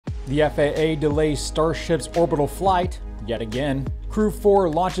The FAA delays Starship's orbital flight, yet again. Crew 4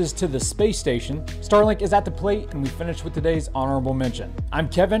 launches to the space station. Starlink is at the plate, and we finish with today's honorable mention. I'm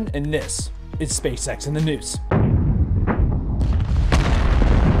Kevin, and this is SpaceX in the News.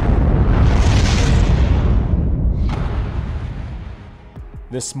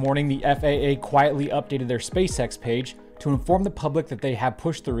 This morning, the FAA quietly updated their SpaceX page to inform the public that they have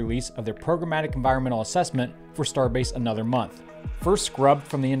pushed the release of their programmatic environmental assessment for Starbase another month. First scrubbed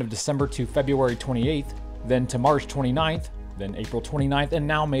from the end of December to February 28th, then to March 29th, then April 29th, and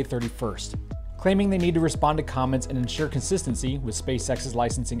now May 31st, claiming they need to respond to comments and ensure consistency with SpaceX's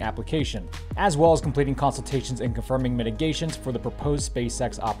licensing application, as well as completing consultations and confirming mitigations for the proposed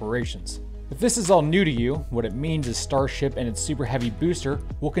SpaceX operations. If this is all new to you, what it means is Starship and its Super Heavy booster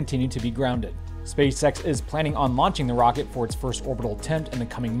will continue to be grounded. SpaceX is planning on launching the rocket for its first orbital attempt in the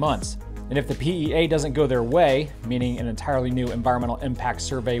coming months. And if the PEA doesn't go their way, meaning an entirely new environmental impact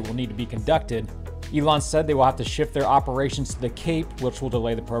survey will need to be conducted, Elon said they will have to shift their operations to the Cape, which will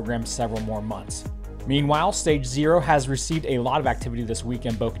delay the program several more months. Meanwhile, Stage 0 has received a lot of activity this week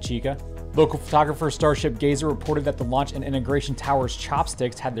in Boca Chica. Local photographer Starship Gazer reported that the launch and integration tower's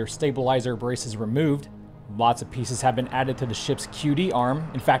chopsticks had their stabilizer braces removed. Lots of pieces have been added to the ship's QD arm.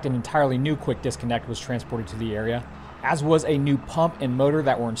 In fact, an entirely new quick disconnect was transported to the area, as was a new pump and motor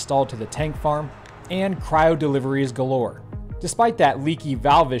that were installed to the tank farm, and cryo deliveries galore. Despite that leaky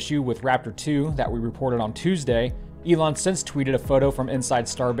valve issue with Raptor 2 that we reported on Tuesday, Elon since tweeted a photo from inside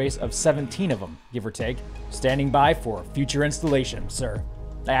Starbase of 17 of them, give or take, standing by for future installation, sir.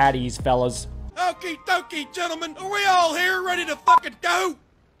 At ease, fellas. Okie dokie, gentlemen, are we all here ready to fucking go?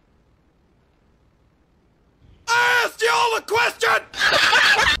 I asked y'all a question!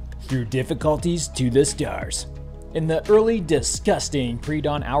 Through difficulties to the stars. In the early, disgusting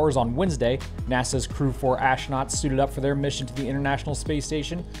pre-dawn hours on Wednesday, NASA's Crew 4 astronauts suited up for their mission to the International Space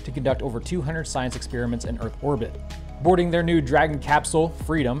Station to conduct over 200 science experiments in Earth orbit. Boarding their new Dragon capsule,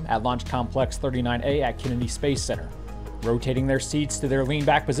 Freedom, at Launch Complex 39A at Kennedy Space Center, rotating their seats to their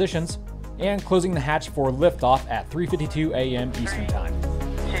lean-back positions, and closing the hatch for liftoff at 3:52 a.m. Eastern Time. 2,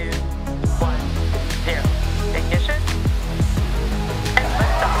 1, 0. Ignition. And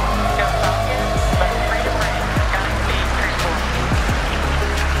liftoff. Go Falcon. Let Freedom reign. Godspeed, Crew 4.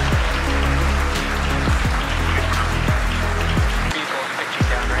 Vehicle pitching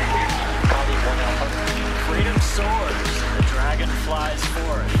downrange. Copy 1 Alpha. Freedom soars. The Dragon flies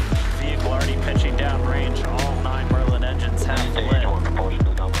forth. Vehicle already pitching downrange. All 9 Merlin engines have lit.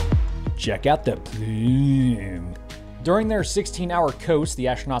 Check out the plume. During their 16-hour coast, the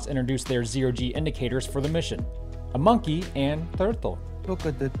astronauts introduced their zero-G indicators for the mission: a monkey and turtle. Look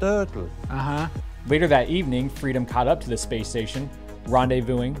at the turtle. Later that evening, Freedom caught up to the space station,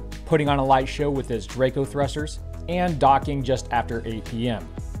 rendezvousing, putting on a light show with its Draco thrusters, and docking just after 8 p.m.,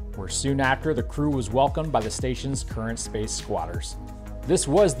 where soon after the crew was welcomed by the station's current space squatters. This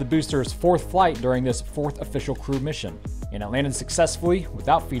was the booster's 4th flight during this 4th official crew mission, and it landed successfully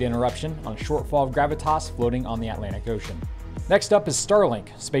without feed interruption on a shortfall of gravitas floating on the Atlantic Ocean. Next up is Starlink.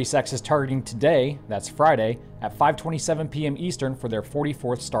 SpaceX is targeting today, that's Friday, at 5:27 p.m. Eastern for their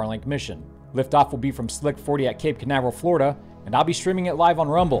 44th Starlink mission. Liftoff will be from Slick 40 at Cape Canaveral, Florida, and I'll be streaming it live on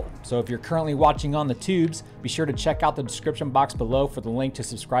Rumble. So if you're currently watching on the tubes, be sure to check out the description box below for the link to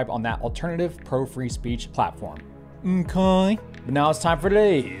subscribe on that alternative pro-free speech platform. Okay, but now it's time for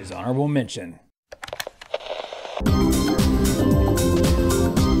today's honorable mention.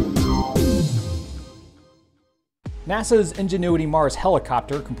 NASA's Ingenuity Mars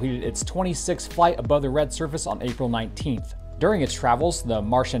helicopter completed its 26th flight above the red surface on April 19th. During its travels, the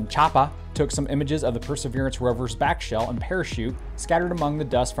Martian Chapa took some images of the Perseverance rover's back shell and parachute scattered among the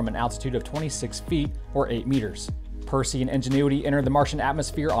dust from an altitude of 26 feet or 8 meters. Percy and Ingenuity entered the Martian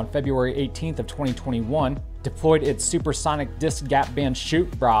atmosphere on February 18th of 2021, deployed its supersonic disc gap band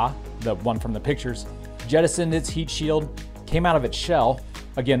chute bra, the one from the pictures, jettisoned its heat shield, came out of its shell,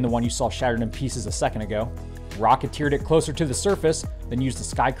 again the one you saw shattered in pieces a second ago, rocketeered it closer to the surface, then used the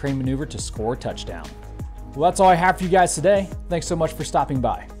sky crane maneuver to score a touchdown. Well, that's all I have for you guys today. Thanks so much for stopping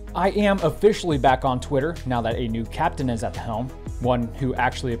by. I am officially back on Twitter now that a new captain is at the helm, one who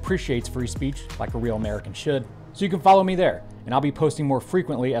actually appreciates free speech like a real American should. So you can follow me there, and I'll be posting more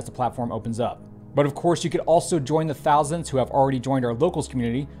frequently as the platform opens up. But of course, you could also join the thousands who have already joined our locals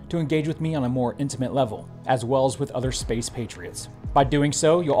community to engage with me on a more intimate level, as well as with other space patriots. By doing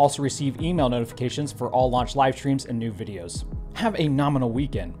so, you'll also receive email notifications for all launch live streams and new videos. Have a nominal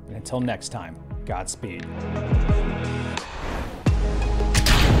weekend, and until next time, Godspeed.